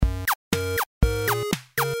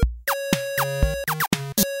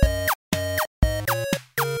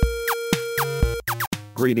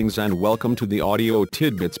Greetings and welcome to the Audio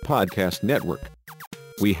Tidbits Podcast Network.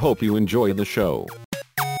 We hope you enjoy the show.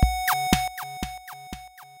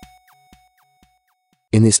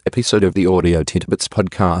 In this episode of the Audio Tidbits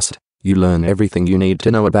Podcast, you learn everything you need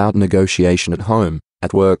to know about negotiation at home,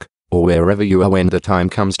 at work, or wherever you are when the time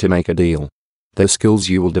comes to make a deal. The skills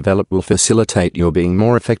you will develop will facilitate your being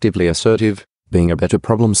more effectively assertive, being a better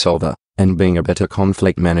problem solver, and being a better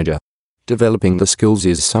conflict manager. Developing the skills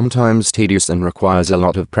is sometimes tedious and requires a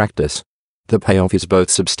lot of practice. The payoff is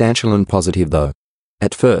both substantial and positive though.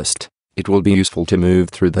 At first, it will be useful to move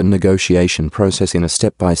through the negotiation process in a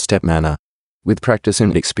step-by-step manner. With practice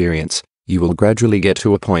and experience, you will gradually get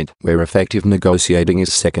to a point where effective negotiating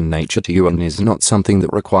is second nature to you and is not something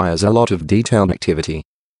that requires a lot of detailed activity.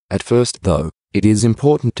 At first though, it is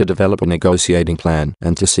important to develop a negotiating plan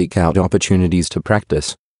and to seek out opportunities to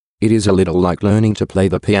practice. It is a little like learning to play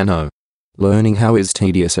the piano. Learning how is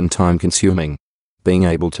tedious and time-consuming. Being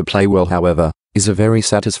able to play well, however, is a very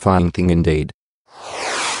satisfying thing indeed.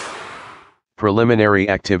 Preliminary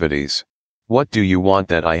activities. What do you want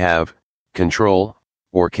that I have, control,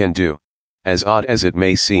 or can do? As odd as it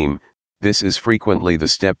may seem, this is frequently the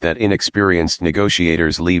step that inexperienced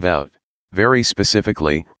negotiators leave out. Very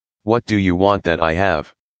specifically, what do you want that I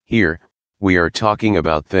have? Here, we are talking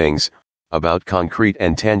about things, about concrete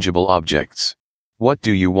and tangible objects. What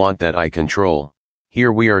do you want that I control?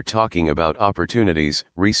 Here we are talking about opportunities,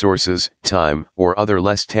 resources, time, or other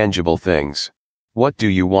less tangible things. What do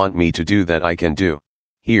you want me to do that I can do?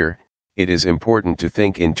 Here, it is important to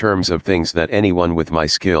think in terms of things that anyone with my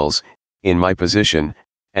skills, in my position,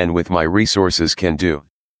 and with my resources can do.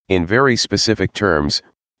 In very specific terms,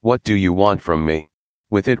 what do you want from me?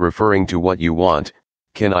 With it referring to what you want,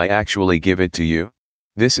 can I actually give it to you?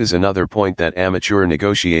 This is another point that amateur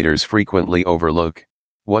negotiators frequently overlook.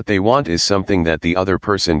 What they want is something that the other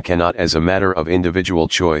person cannot, as a matter of individual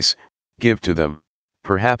choice, give to them.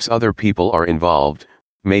 Perhaps other people are involved,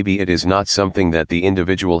 maybe it is not something that the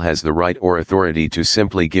individual has the right or authority to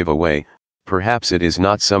simply give away, perhaps it is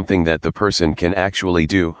not something that the person can actually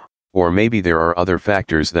do, or maybe there are other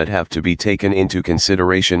factors that have to be taken into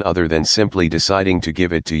consideration other than simply deciding to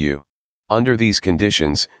give it to you. Under these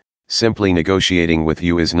conditions, simply negotiating with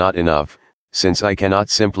you is not enough, since I cannot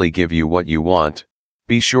simply give you what you want.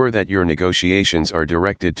 Be sure that your negotiations are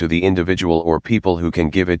directed to the individual or people who can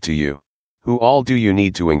give it to you. Who all do you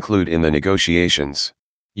need to include in the negotiations?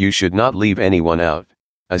 You should not leave anyone out.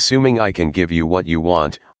 Assuming I can give you what you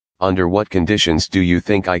want, under what conditions do you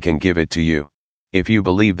think I can give it to you? If you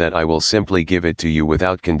believe that I will simply give it to you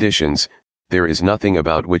without conditions, there is nothing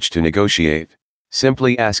about which to negotiate.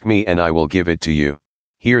 Simply ask me and I will give it to you.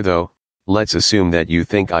 Here though, let's assume that you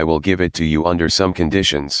think I will give it to you under some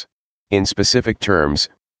conditions. In specific terms,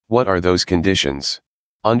 what are those conditions?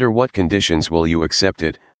 Under what conditions will you accept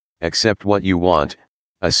it, accept what you want,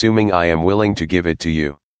 assuming I am willing to give it to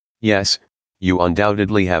you? Yes, you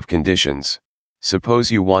undoubtedly have conditions.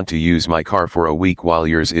 Suppose you want to use my car for a week while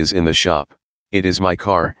yours is in the shop. It is my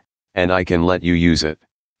car, and I can let you use it.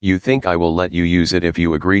 You think I will let you use it if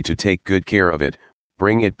you agree to take good care of it,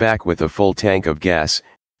 bring it back with a full tank of gas,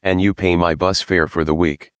 and you pay my bus fare for the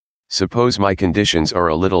week. Suppose my conditions are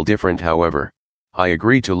a little different however. I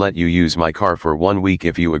agree to let you use my car for 1 week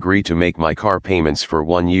if you agree to make my car payments for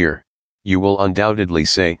 1 year. You will undoubtedly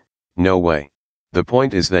say, no way. The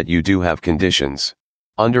point is that you do have conditions.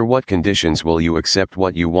 Under what conditions will you accept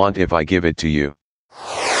what you want if I give it to you?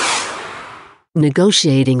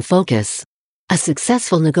 Negotiating focus. A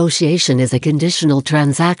successful negotiation is a conditional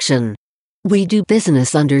transaction. We do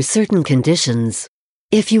business under certain conditions.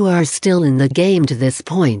 If you are still in the game to this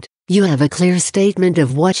point, you have a clear statement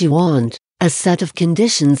of what you want, a set of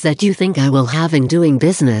conditions that you think I will have in doing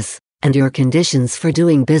business, and your conditions for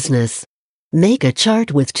doing business. Make a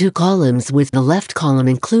chart with 2 columns, with the left column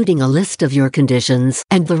including a list of your conditions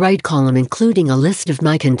and the right column including a list of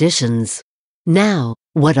my conditions. Now,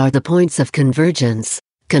 what are the points of convergence,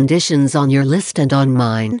 conditions on your list and on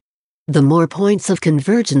mine? The more points of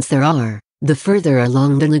convergence there are, the further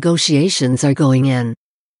along the negotiations are going in.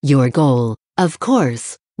 Your goal, of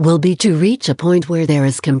course, will be to reach a point where there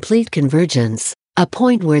is complete convergence, a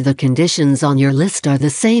point where the conditions on your list are the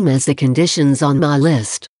same as the conditions on my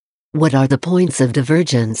list. What are the points of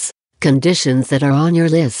divergence? Conditions that are on your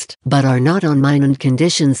list but are not on mine, and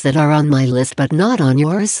conditions that are on my list but not on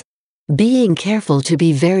yours? Being careful to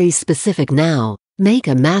be very specific now, make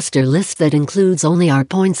a master list that includes only our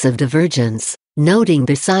points of divergence, noting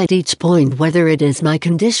beside each point whether it is my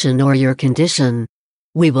condition or your condition.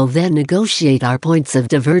 We will then negotiate our points of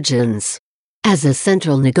divergence. As a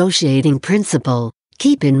central negotiating principle,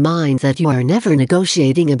 keep in mind that you are never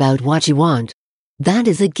negotiating about what you want. That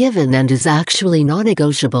is a given and is actually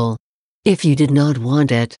non-negotiable. If you did not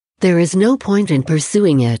want it, there is no point in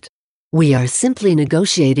pursuing it. We are simply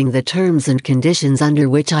negotiating the terms and conditions under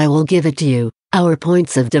which I will give it to you, our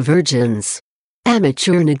points of divergence.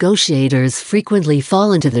 Amateur negotiators frequently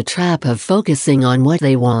fall into the trap of focusing on what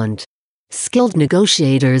they want. Skilled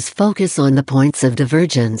negotiators focus on the points of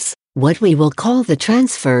divergence, what we will call the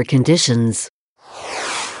transfer conditions.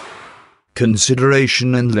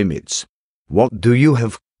 Consideration and limits. What do you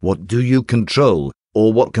have, what do you control,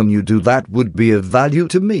 or what can you do that would be of value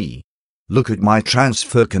to me? Look at my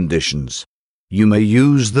transfer conditions. You may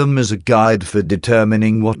use them as a guide for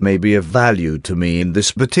determining what may be of value to me in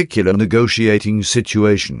this particular negotiating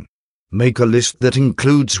situation. Make a list that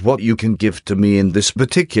includes what you can give to me in this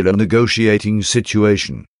particular negotiating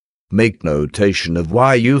situation. Make notation of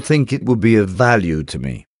why you think it will be of value to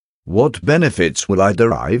me. What benefits will I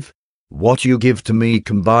derive? What you give to me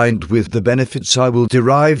combined with the benefits I will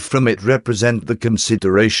derive from it represent the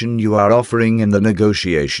consideration you are offering in the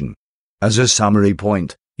negotiation. As a summary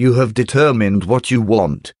point, you have determined what you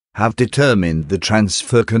want, have determined the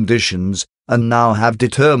transfer conditions, and now have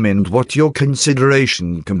determined what your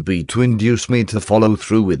consideration can be to induce me to follow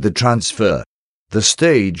through with the transfer. The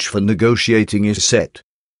stage for negotiating is set.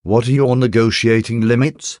 What are your negotiating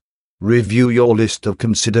limits? Review your list of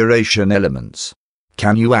consideration elements.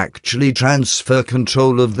 Can you actually transfer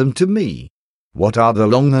control of them to me? What are the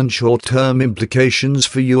long and short-term implications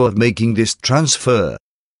for you of making this transfer?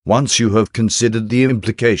 Once you have considered the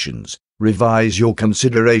implications, revise your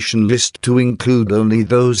consideration list to include only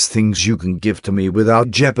those things you can give to me without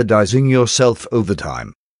jeopardizing yourself over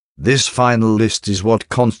time. This final list is what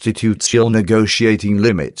constitutes your negotiating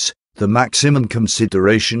limits, the maximum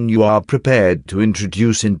consideration you are prepared to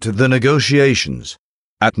introduce into the negotiations.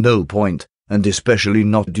 At no point, and especially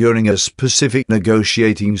not during a specific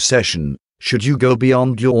negotiating session, should you go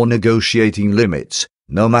beyond your negotiating limits,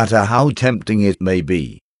 no matter how tempting it may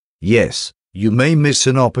be. Yes, you may miss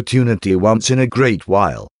an opportunity once in a great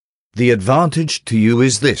while. The advantage to you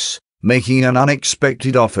is this: making an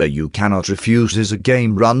unexpected offer you cannot refuse is a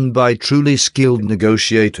game run by truly skilled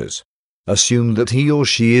negotiators. Assume that he or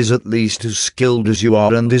she is at least as skilled as you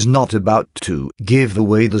are and is not about to give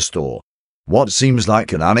away the store. What seems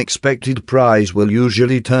like an unexpected prize will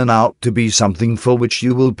usually turn out to be something for which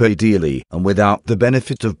you will pay dearly and without the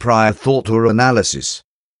benefit of prior thought or analysis.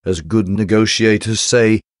 As good negotiators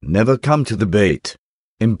say, never come to the bait.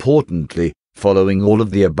 Importantly, following all of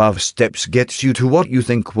the above steps gets you to what you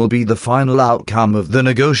think will be the final outcome of the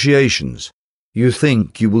negotiations. You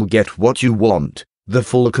think you will get what you want, the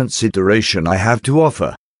full consideration I have to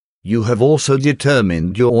offer. You have also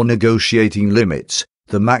determined your negotiating limits,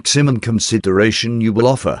 the maximum consideration you will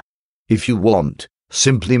offer. If you want,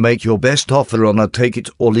 simply make your best offer on a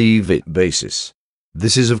take-it-or-leave-it basis.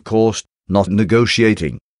 This is, of course, not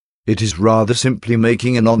negotiating. It is rather simply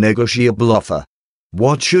making a non-negotiable offer.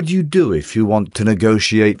 What should you do if you want to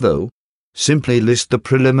negotiate, though? Simply list the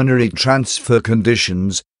preliminary transfer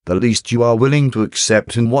conditions, the least you are willing to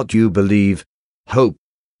accept and what you believe, hope,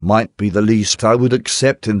 might be the least I would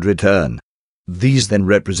accept in return. These then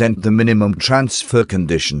represent the minimum transfer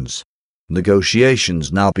conditions.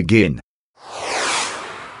 Negotiations now begin.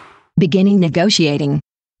 Beginning negotiating.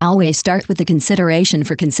 Always start with the consideration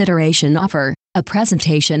for consideration offer, a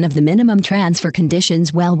presentation of the minimum transfer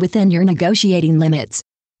conditions well within your negotiating limits.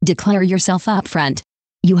 Declare yourself upfront.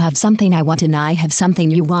 You have something I want and I have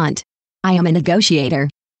something you want. I am a negotiator.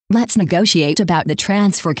 Let's negotiate about the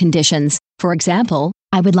transfer conditions. For example,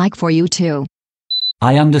 I would like for you to.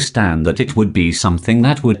 I understand that it would be something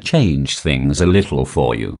that would change things a little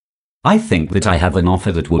for you. I think that I have an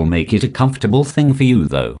offer that will make it a comfortable thing for you,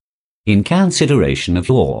 though. In consideration of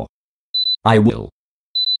your, I will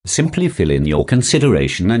simply fill in your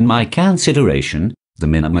consideration and my consideration, the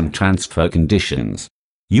minimum transfer conditions.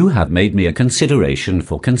 You have made me a consideration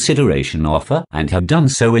for consideration offer and have done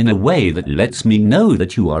so in a way that lets me know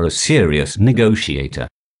that you are a serious negotiator.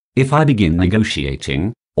 If I begin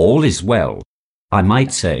negotiating, all is well. I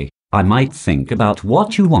might say, I might think about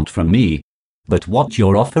what you want from me, but what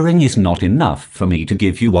you're offering is not enough for me to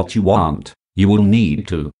give you what you want. You will need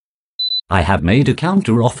to. I have made a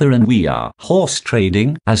counter-offer and we are horse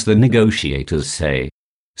trading, as the negotiators say.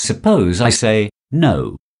 Suppose I say,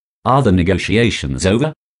 no. Are the negotiations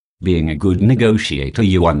over? Being a good negotiator,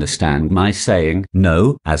 you understand my saying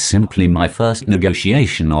no as simply my first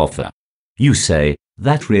negotiation offer. You say,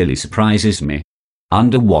 that really surprises me.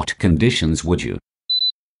 Under what conditions would you?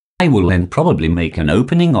 I will then probably make an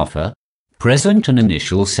opening offer, present an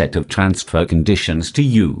initial set of transfer conditions to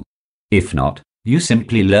you. If not, you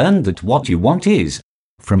simply learn that what you want is,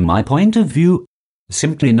 from my point of view,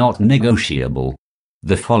 simply not negotiable.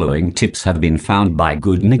 The following tips have been found by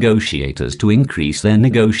good negotiators to increase their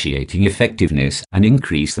negotiating effectiveness and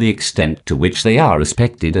increase the extent to which they are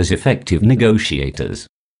respected as effective negotiators.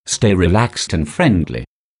 Stay relaxed and friendly.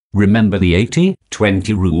 Remember the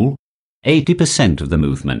 80-20 rule? 80% of the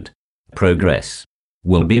movement, progress,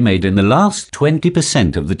 will be made in the last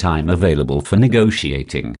 20% of the time available for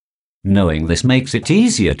negotiating. Knowing this makes it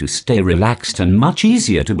easier to stay relaxed and much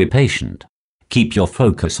easier to be patient. Keep your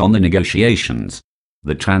focus on the negotiations,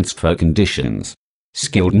 the transfer conditions.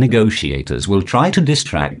 Skilled negotiators will try to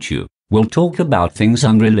distract you, will talk about things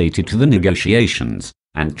unrelated to the negotiations,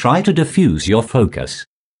 and try to diffuse your focus.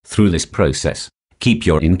 Through this process, keep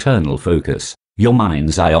your internal focus, your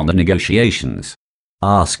mind's eye on the negotiations.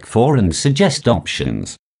 Ask for and suggest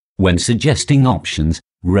options. When suggesting options,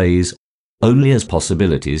 raise only as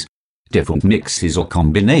possibilities different mixes or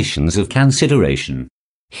combinations of consideration.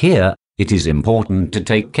 Here, it is important to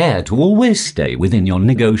take care to always stay within your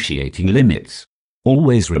negotiating limits.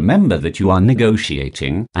 Always remember that you are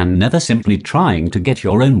negotiating and never simply trying to get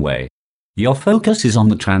your own way. Your focus is on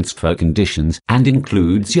the transfer conditions and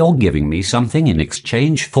includes your giving me something in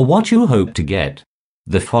exchange for what you hope to get.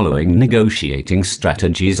 The following negotiating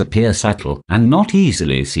strategies appear subtle and not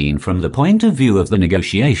easily seen from the point of view of the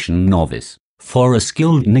negotiation novice. For a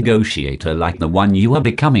skilled negotiator like the one you are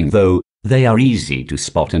becoming, though, they are easy to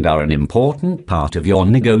spot and are an important part of your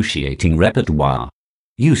negotiating repertoire.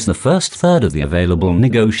 Use the first third of the available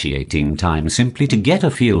negotiating time simply to get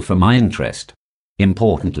a feel for my interest.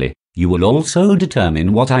 Importantly, you will also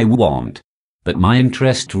determine what I want. But my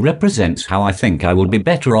interest represents how I think I will be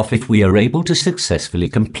better off if we are able to successfully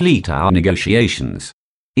complete our negotiations.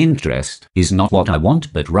 Interest is not what I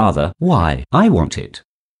want, but rather why I want it.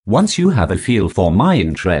 Once you have a feel for my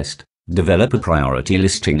interest, develop a priority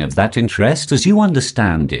listing of that interest as you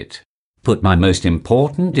understand it. Put my most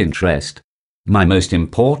important interest, my most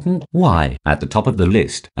important why at the top of the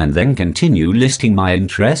list, and then continue listing my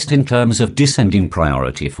interest in terms of descending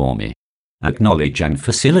priority for me. Acknowledge and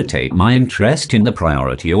facilitate my interest in the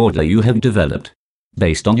priority order you have developed.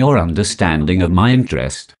 Based on your understanding of my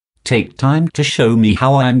interest, take time to show me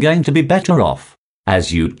how I am going to be better off.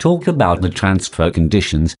 As you talk about the transfer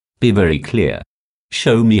conditions, be very clear.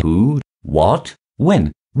 Show me who, what,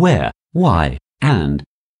 when, where, why, and,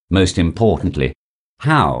 most importantly,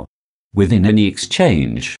 how. Within any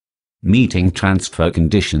exchange, meeting transfer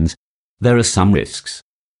conditions, there are some risks.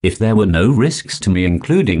 If there were no risks to me,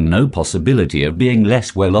 including no possibility of being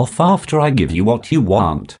less well off after I give you what you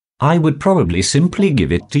want, I would probably simply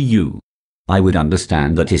give it to you. I would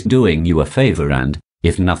understand that it's doing you a favor and,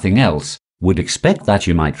 if nothing else, would expect that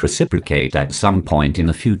you might reciprocate at some point in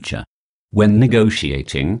the future. When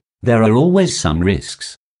negotiating, there are always some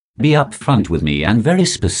risks. Be upfront with me and very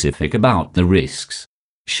specific about the risks.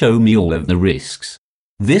 Show me all of the risks.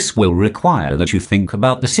 This will require that you think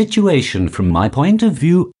about the situation from my point of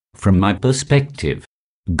view, from my perspective.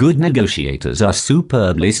 Good negotiators are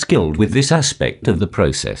superbly skilled with this aspect of the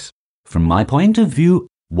process. From my point of view,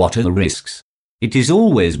 what are the risks? It is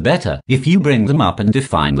always better if you bring them up and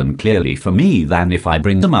define them clearly for me than if I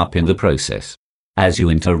bring them up in the process. As you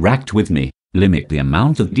interact with me, limit the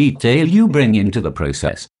amount of detail you bring into the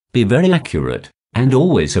process. Be very accurate, and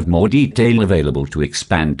always have more detail available to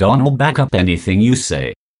expand on or back up anything you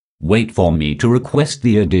say. Wait for me to request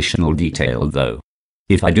the additional detail, though.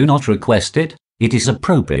 If I do not request it, it is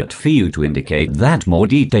appropriate for you to indicate that more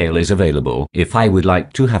detail is available if I would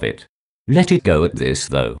like to have it. Let it go at this,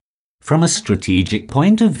 though. From a strategic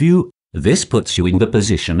point of view, this puts you in the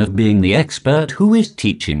position of being the expert who is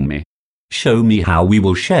teaching me. Show me how we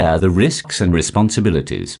will share the risks and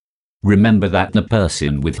responsibilities. Remember that the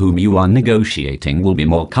person with whom you are negotiating will be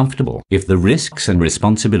more comfortable if the risks and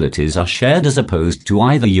responsibilities are shared, as opposed to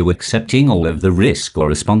either you accepting all of the risk or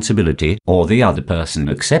responsibility or the other person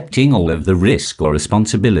accepting all of the risk or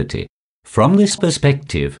responsibility. From this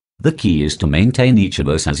perspective, the key is to maintain each of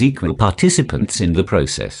us as equal participants in the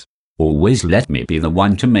process. Always let me be the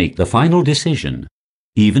one to make the final decision.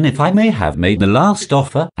 Even if I may have made the last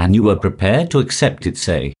offer and you are prepared to accept it,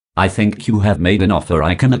 say, I think you have made an offer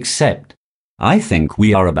I can accept. I think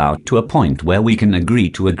we are about to a point where we can agree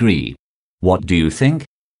to agree. What do you think?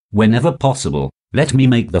 Whenever possible, let me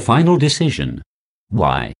make the final decision.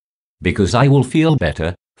 Why? Because I will feel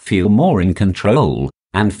better, feel more in control,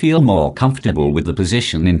 and feel more comfortable with the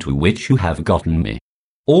position into which you have gotten me.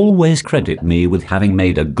 Always credit me with having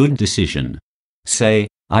made a good decision. Say,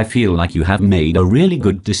 I feel like you have made a really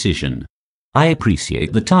good decision. I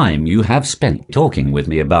appreciate the time you have spent talking with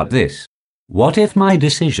me about this. What if my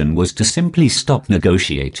decision was to simply stop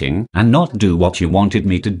negotiating and not do what you wanted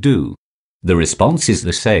me to do? The response is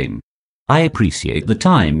the same. I appreciate the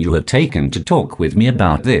time you have taken to talk with me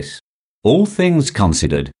about this. All things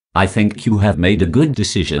considered, I think you have made a good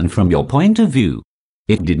decision from your point of view.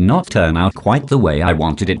 It did not turn out quite the way I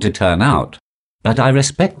wanted it to turn out. But I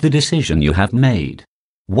respect the decision you have made.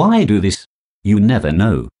 Why do this? You never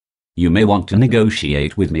know. You may want to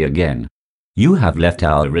negotiate with me again. You have left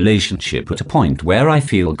our relationship at a point where I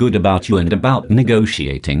feel good about you and about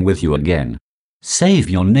negotiating with you again. Save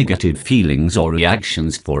your negative feelings or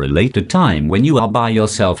reactions for a later time when you are by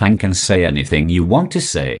yourself and can say anything you want to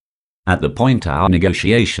say. At the point our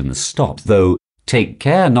negotiations stop, though, take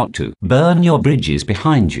care not to burn your bridges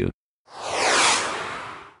behind you.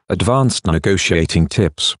 Advanced negotiating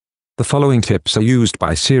tips. The following tips are used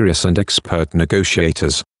by serious and expert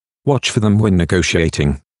negotiators. Watch for them when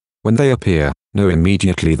negotiating. When they appear, know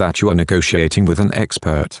immediately that you are negotiating with an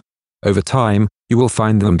expert. Over time, you will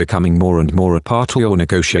find them becoming more and more a part of your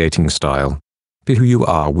negotiating style. Be who you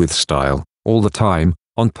are with style, all the time,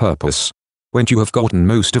 on purpose. When you have gotten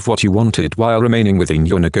most of what you wanted while remaining within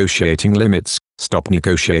your negotiating limits, stop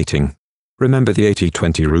negotiating. Remember the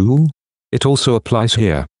 80-20 rule? It also applies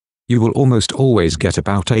here. You will almost always get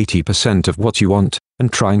about 80% of what you want,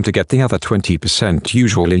 and trying to get the other 20%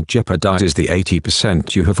 usually jeopardizes the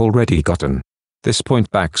 80% you have already gotten. This point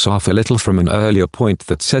backs off a little from an earlier point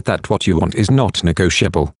that said that what you want is not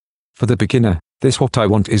negotiable. For the beginner, this what I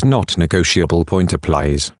want is not negotiable point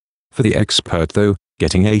applies. For the expert though,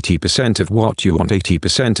 getting 80% of what you want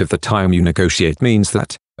 80% of the time you negotiate means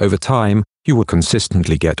that, over time, you will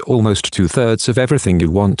consistently get almost 2/3 of everything you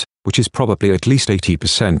want, which is probably at least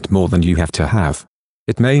 80% more than you have to have.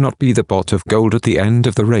 It may not be the pot of gold at the end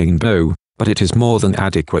of the rainbow, but it is more than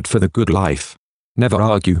adequate for the good life. Never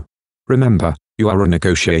argue. Remember, you are a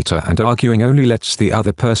negotiator and arguing only lets the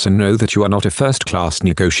other person know that you are not a first-class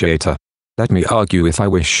negotiator. Let me argue if I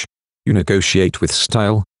wish. You negotiate with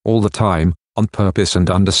style, all the time, on purpose, and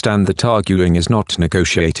understand that arguing is not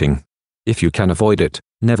negotiating. If you can avoid it,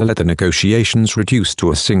 never let the negotiations reduce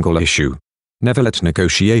to a single issue. Never let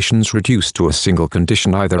negotiations reduce to a single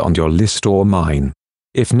condition either on your list or mine.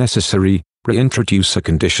 If necessary, reintroduce a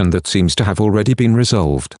condition that seems to have already been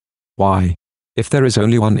resolved. Why? If there is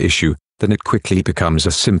only one issue, then it quickly becomes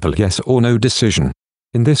a simple yes or no decision.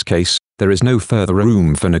 In this case, there is no further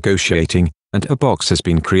room for negotiating, and a box has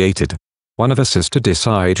been created. One of us has to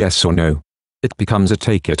decide yes or no. It becomes a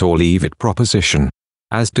take it or leave it proposition.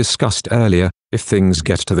 As discussed earlier, if things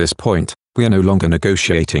get to this point, we are no longer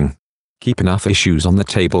negotiating. Keep enough issues on the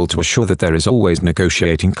table to assure that there is always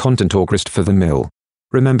negotiating content or grist for the mill.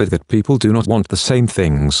 Remember that people do not want the same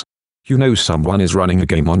things. You know someone is running a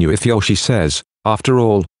game on you if he or she says, "After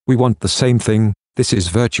all, we want the same thing." This is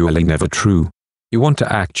virtually never true. You want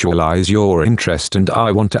to actualize your interest and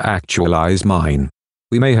I want to actualize mine.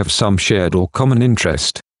 We may have some shared or common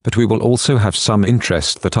interest, but we will also have some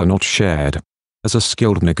interests that are not shared. As a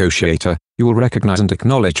skilled negotiator, you will recognize and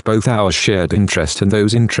acknowledge both our shared interest and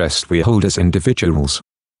those interests we hold as individuals.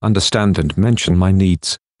 Understand and mention my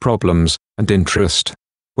needs, problems, and interest.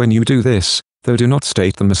 When you do this, though, do not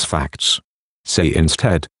state them as facts. Say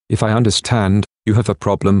instead, "If I understand, you have a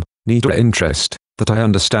problem, need or interest, that I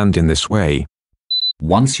understand in this way."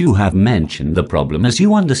 Once you have mentioned the problem as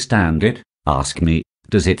you understand it, ask me,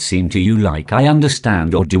 "Does it seem to you like I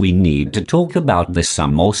understand, or do we need to talk about this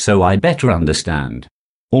some more so I better understand?"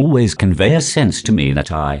 Always convey a sense to me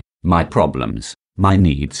that my problems, my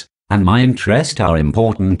needs, and my interest are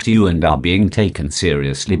important to you and are being taken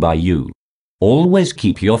seriously by you. Always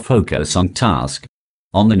keep your focus on task,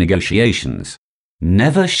 on the negotiations.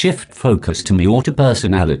 Never shift focus to me or to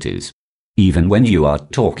personalities. Even when you are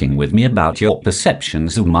talking with me about your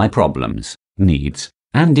perceptions of my problems, needs,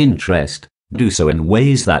 and interest, do so in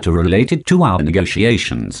ways that are related to our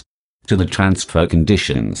negotiations, to the transfer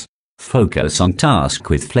conditions. Focus on task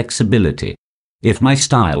with flexibility. If my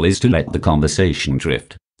style is to let the conversation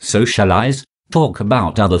drift, socialize, talk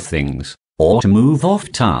about other things, or to move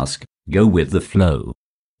off task, go with the flow.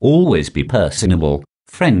 Always be personable,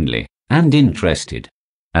 friendly, and interested.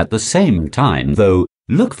 At the same time, though,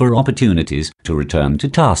 look for opportunities to return to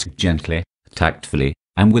task gently, tactfully,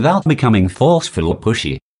 and without becoming forceful or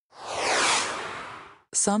pushy.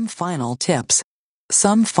 Some final tips.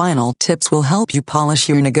 Some final tips will help you polish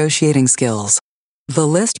your negotiating skills. The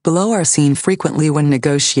list below are seen frequently when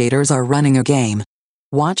negotiators are running a game.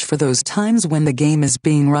 Watch for those times when the game is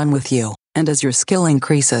being run with you, and as your skill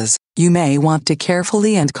increases, you may want to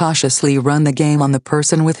carefully and cautiously run the game on the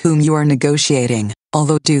person with whom you are negotiating,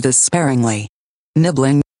 although do this sparingly.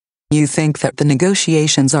 Nibbling. You think that the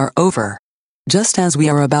negotiations are over. Just as we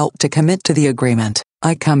are about to commit to the agreement,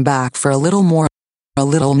 I come back for a little more, a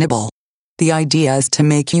little nibble. The idea is to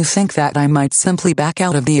make you think that I might simply back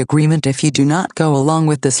out of the agreement if you do not go along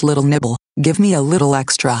with this little nibble. Give me a little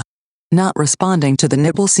extra. Not responding to the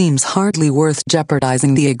nibble seems hardly worth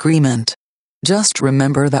jeopardizing the agreement. Just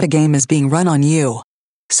remember that a game is being run on you.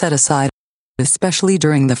 Set aside, especially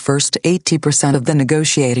during the first 80% of the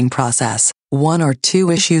negotiating process, 1 or 2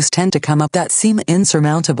 issues tend to come up that seem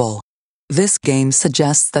insurmountable. This game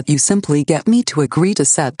suggests that you simply get me to agree to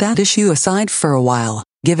set that issue aside for a while,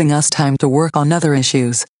 giving us time to work on other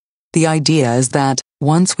issues. The idea is that,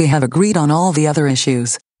 once we have agreed on all the other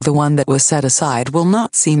issues, the one that was set aside will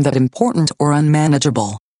not seem that important or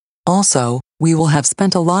unmanageable. Also, we will have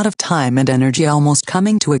spent a lot of time and energy almost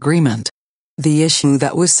coming to agreement. The issue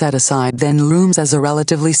that was set aside then looms as a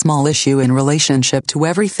relatively small issue in relationship to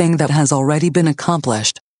everything that has already been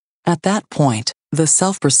accomplished. At that point, the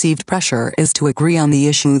self-perceived pressure is to agree on the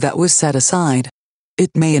issue that was set aside.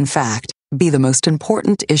 It may in fact be the most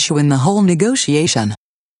important issue in the whole negotiation.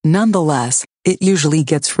 Nonetheless, it usually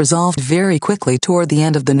gets resolved very quickly toward the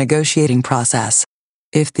end of the negotiating process.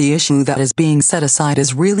 If the issue that is being set aside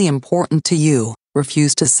is really important to you,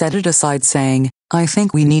 refuse to set it aside saying, I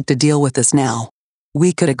think we need to deal with this now.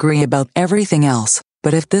 We could agree about everything else,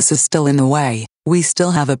 but if this is still in the way, we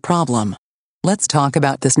still have a problem. Let's talk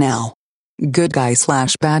about this now. Good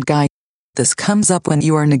guy/bad guy. This comes up when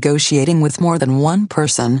you are negotiating with more than one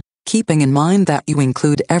person, keeping in mind that you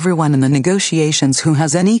include everyone in the negotiations who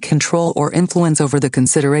has any control or influence over the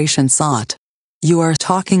consideration sought. You are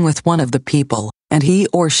talking with one of the people, and he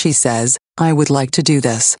or she says, I would like to do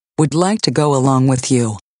this, would like to go along with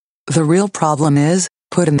you. The real problem is,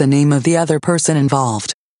 put in the name of the other person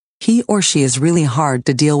involved. He or she is really hard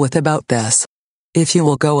to deal with about this. If you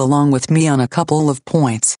will go along with me on a couple of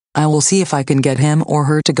points, I will see if I can get him or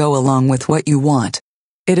her to go along with what you want.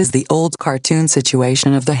 It is the old cartoon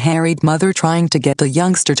situation of the harried mother trying to get the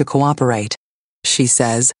youngster to cooperate. She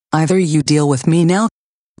says, either you deal with me now,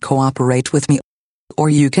 cooperate with me, or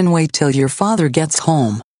you can wait till your father gets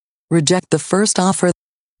home. Reject the first offer.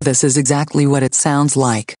 This is exactly what it sounds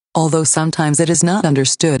like, although sometimes it is not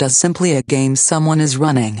understood as simply a game someone is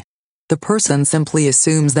running. The person simply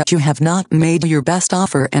assumes that you have not made your best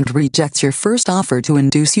offer and rejects your first offer to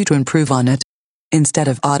induce you to improve on it. Instead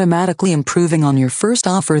of automatically improving on your first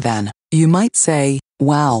offer then, you might say,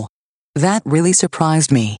 wow, that really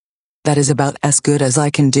surprised me. That is about as good as I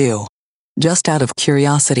can do. Just out of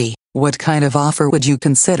curiosity, what kind of offer would you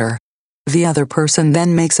consider? The other person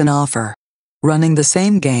then makes an offer. Running the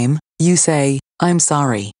same game, you say, I'm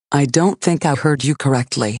sorry, I don't think I heard you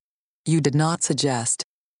correctly. You did not suggest.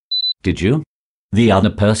 Did you? The other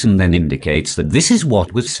person then indicates that this is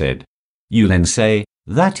what was said. You then say,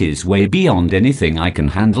 that is way beyond anything I can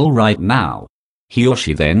handle right now. He or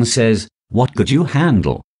she then says, what could you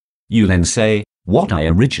handle? You then say, what I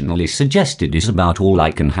originally suggested is about all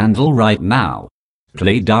I can handle right now.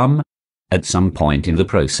 Play dumb? At some point in the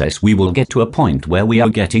process we will get to a point where we are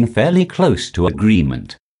getting fairly close to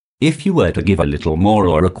agreement. If you were to give a little more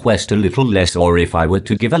or request a little less, or if I were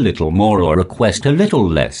to give a little more or request a little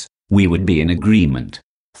less, we would be in agreement.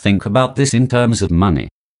 Think about this in terms of money.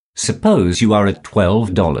 Suppose you are at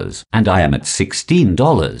 $12 and I am at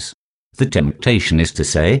 $16. The temptation is to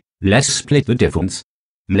say, let's split the difference.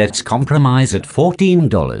 Let's compromise at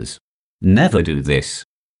 $14. Never do this.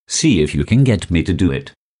 See if you can get me to do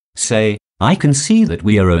it. Say, I can see that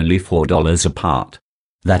we are only $4 apart.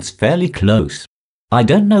 That's fairly close. I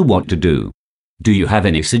don't know what to do. Do you have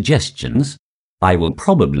any suggestions? I will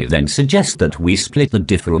probably then suggest that we split the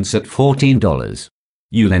difference at $14.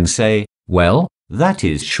 You then say, well, that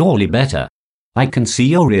is surely better. I can see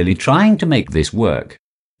you're really trying to make this work.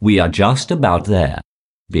 We are just about there.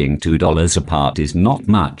 Being $2 apart is not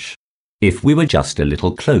much. If we were just a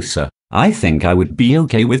little closer, I think I would be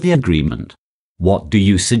okay with the agreement. What do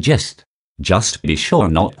you suggest? Just be sure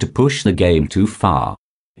not to push the game too far.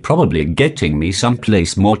 Probably getting me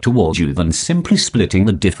someplace more towards you than simply splitting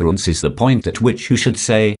the difference is the point at which you should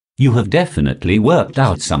say, you have definitely worked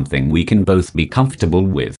out something we can both be comfortable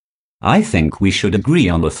with. I think we should agree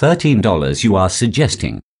on the $13 you are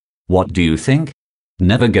suggesting. What do you think?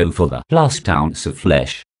 Never go for the last ounce of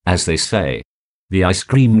flesh, as they say. The ice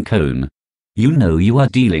cream cone. You know you are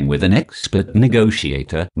dealing with an expert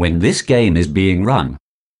negotiator when this game is being run.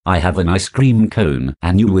 I have an ice cream cone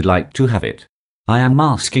and you would like to have it. I am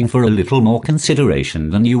asking for a little more consideration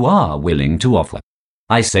than you are willing to offer.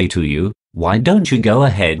 I say to you, why don't you go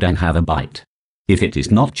ahead and have a bite? If it is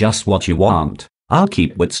not just what you want, I'll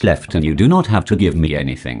keep what's left and you do not have to give me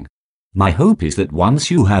anything. My hope is that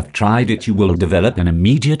once you have tried it, you will develop an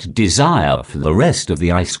immediate desire for the rest of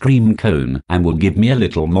the ice cream cone and will give me a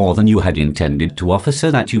little more than you had intended to offer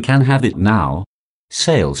so that you can have it now.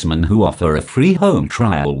 Salesmen who offer a free home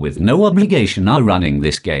trial with no obligation are running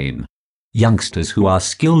this game. Youngsters who are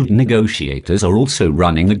skilled negotiators are also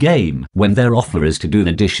running the game when their offer is to do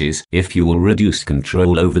the dishes if you will reduce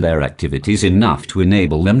control over their activities enough to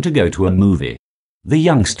enable them to go to a movie. The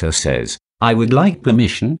youngster says, I would like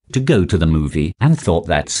permission to go to the movie and thought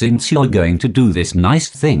that since you're going to do this nice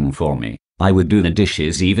thing for me, I would do the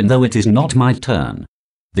dishes even though it is not my turn.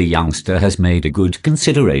 The youngster has made a good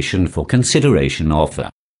consideration for consideration offer.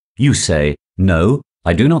 You say, no,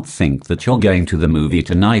 I do not think that you're going to the movie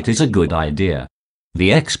tonight is a good idea.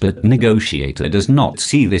 The expert negotiator does not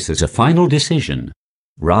see this as a final decision.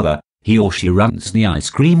 Rather, he or she runs the ice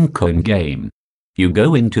cream cone game. You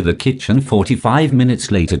go into the kitchen 45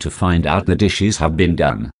 minutes later to find out the dishes have been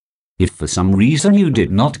done. If for some reason you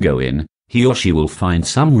did not go in, he or she will find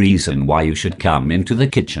some reason why you should come into the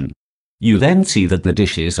kitchen. You then see that the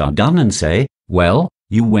dishes are done and say, well,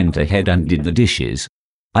 you went ahead and did the dishes.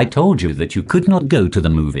 I told you that you could not go to the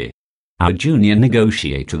movie. Our junior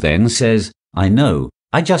negotiator then says, I know,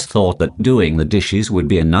 I just thought that doing the dishes would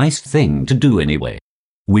be a nice thing to do anyway.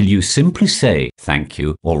 Will you simply say thank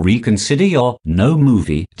you or reconsider your no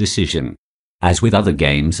movie decision? As with other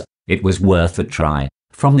games, it was worth a try,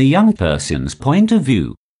 from the young person's point of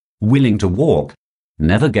view. Willing to walk.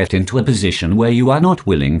 Never get into a position where you are not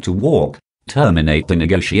willing to walk. Terminate the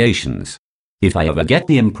negotiations. If I ever get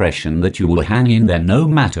the impression that you will hang in there no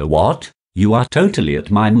matter what, you are totally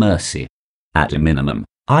at my mercy. At a minimum,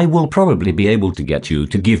 I will probably be able to get you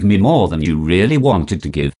to give me more than you really wanted to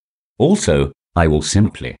give. Also, I will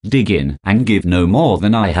simply dig in and give no more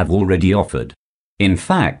than I have already offered. In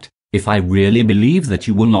fact, if I really believe that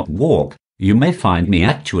you will not walk, you may find me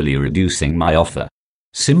actually reducing my offer.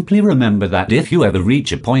 Simply remember that if you ever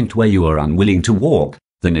reach a point where you are unwilling to walk,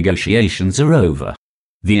 the negotiations are over.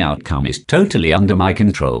 The outcome is totally under my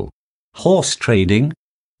control. Horse trading.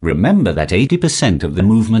 Remember that 80% of the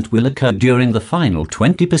movement will occur during the final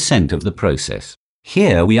 20% of the process.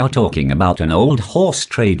 Here we are talking about an old horse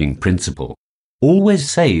trading principle. Always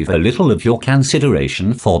save a little of your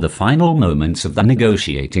consideration for the final moments of the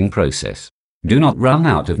negotiating process. Do not run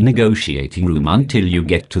out of negotiating room until you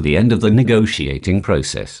get to the end of the negotiating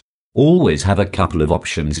process. Always have a couple of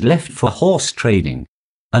options left for horse trading.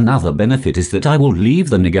 Another benefit is that I will leave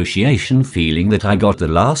the negotiation feeling that I got the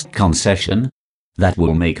last concession. That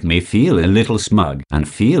will make me feel a little smug and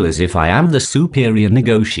feel as if I am the superior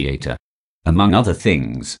negotiator. Among other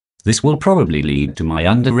things, this will probably lead to my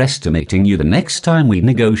underestimating you the next time we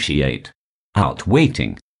negotiate.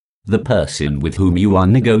 Outwaiting. The person with whom you are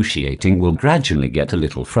negotiating will gradually get a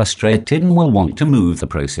little frustrated and will want to move the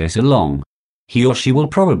process along. He or she will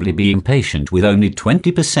probably be impatient with only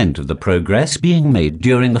 20% of the progress being made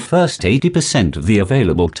during the first 80% of the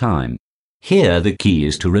available time. Here the key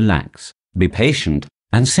is to relax, be patient,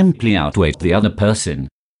 and simply outwait the other person.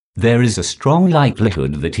 There is a strong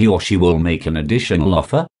likelihood that he or she will make an additional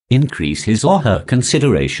offer, increase his or her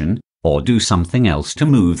consideration, or do something else to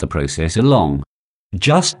move the process along.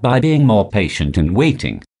 Just by being more patient and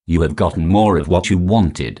waiting, you have gotten more of what you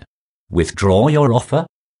wanted. Withdraw your offer.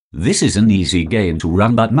 This is an easy game to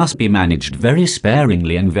run but must be managed very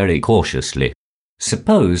sparingly and very cautiously.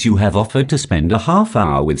 Suppose you have offered to spend a half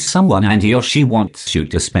hour with someone and he or she wants you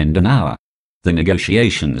to spend an hour. The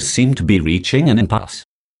negotiations seem to be reaching an impasse.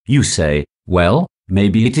 You say, well,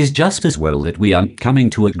 maybe it is just as well that we aren't coming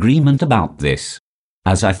to agreement about this.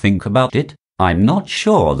 As I think about it, I'm not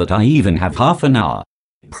sure that I even have half an hour.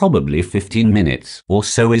 Probably 15 minutes or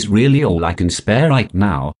so is really all I can spare right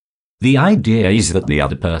now. The idea is that the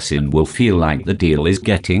other person will feel like the deal is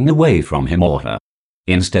getting away from him or her.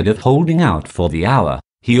 Instead of holding out for the hour,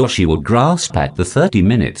 he or she will grasp at the 30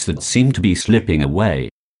 minutes that seem to be slipping away.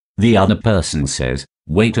 The other person says,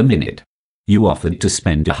 wait a minute. You offered to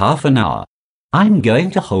spend a half an hour. I'm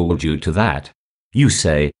going to hold you to that. You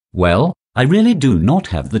say, well, I really do not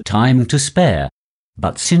have the time to spare.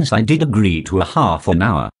 But since I did agree to a half an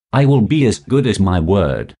hour, I will be as good as my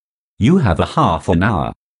word. You have a half an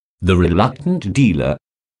hour. The reluctant dealer.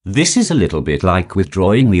 This is a little bit like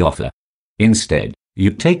withdrawing the offer. Instead,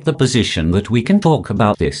 you take the position that we can talk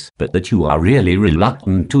about this, but that you are really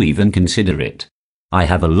reluctant to even consider it. I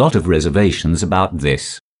have a lot of reservations about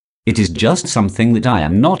this. It is just something that I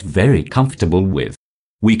am not very comfortable with.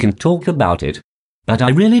 We can talk about it, but I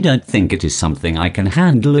really don't think it is something I can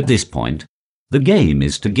handle at this point. The game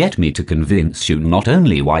is to get me to convince you not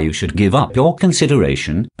only why you should give up your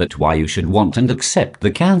consideration, but why you should want and accept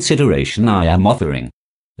the consideration I am offering.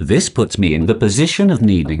 This puts me in the position of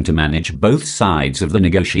needing to manage both sides of the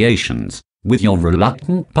negotiations, with your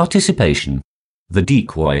reluctant participation. The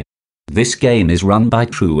decoy. This game is run by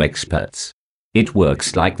true experts. It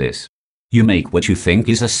works like this. You make what you think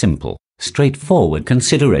is a simple, straightforward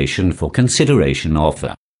consideration for consideration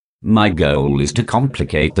offer. My goal is to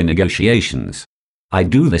complicate the negotiations. I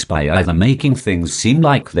do this by either making things seem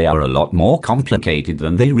like they are a lot more complicated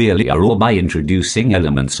than they really are, or by introducing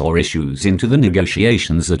elements or issues into the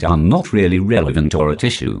negotiations that are not really relevant or at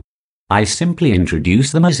issue. I simply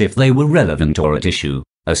introduce them as if they were relevant or at issue,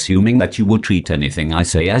 assuming that you will treat anything I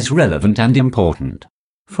say as relevant and important.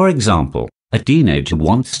 For example, a teenager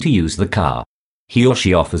wants to use the car. He or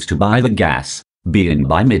she offers to buy the gas, be in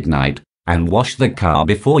by midnight, and wash the car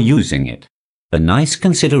before using it. A nice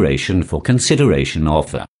consideration for consideration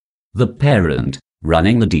offer. The parent,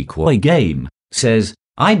 running the decoy game, says,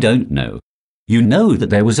 I don't know. You know that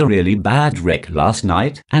there was a really bad wreck last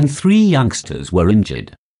night and 3 youngsters were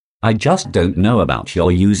injured. I just don't know about your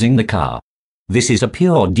using the car. This is a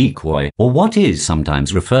pure decoy, or what is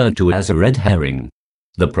sometimes referred to as a red herring.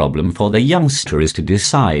 The problem for the youngster is to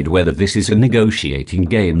decide whether this is a negotiating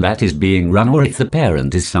game that is being run or if the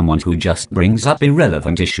parent is someone who just brings up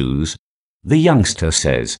irrelevant issues. The youngster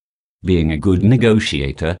says, being a good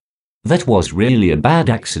negotiator, that was really a bad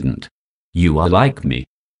accident. You are like me.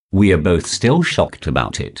 We are both still shocked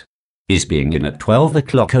about it. Is being in at 12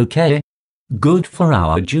 o'clock okay? Good for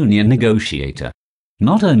our junior negotiator.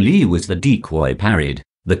 Not only was the decoy parried,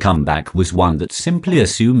 the comeback was one that simply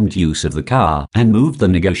assumed use of the car and moved the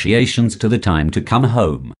negotiations to the time to come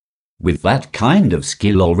home. With that kind of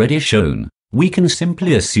skill already shown, we can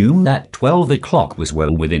simply assume that 12 o'clock was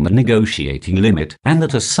well within the negotiating limit and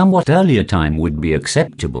that a somewhat earlier time would be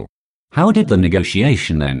acceptable. How did the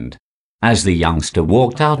negotiation end? As the youngster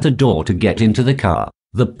walked out the door to get into the car,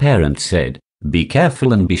 the parent said, be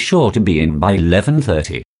careful and be sure to be in by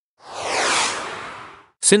 11:30.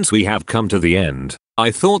 Since we have come to the end,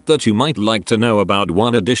 I thought that you might like to know about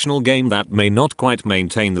one additional game that may not quite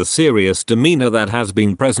maintain the serious demeanor that has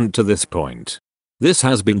been present to this point. This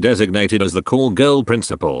has been designated as the call girl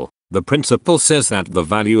principle. The principle says that the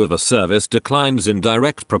value of a service declines in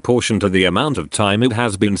direct proportion to the amount of time it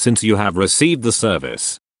has been since you have received the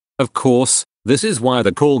service. Of course, this is why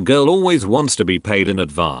the call girl always wants to be paid in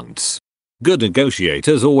advance. Good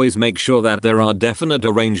negotiators always make sure that there are definite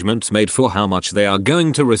arrangements made for how much they are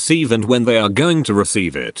going to receive and when they are going to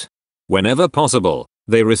receive it. Whenever possible,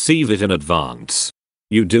 they receive it in advance.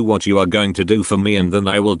 You do what you are going to do for me and then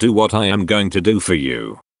I will do what I am going to do for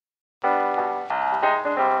you.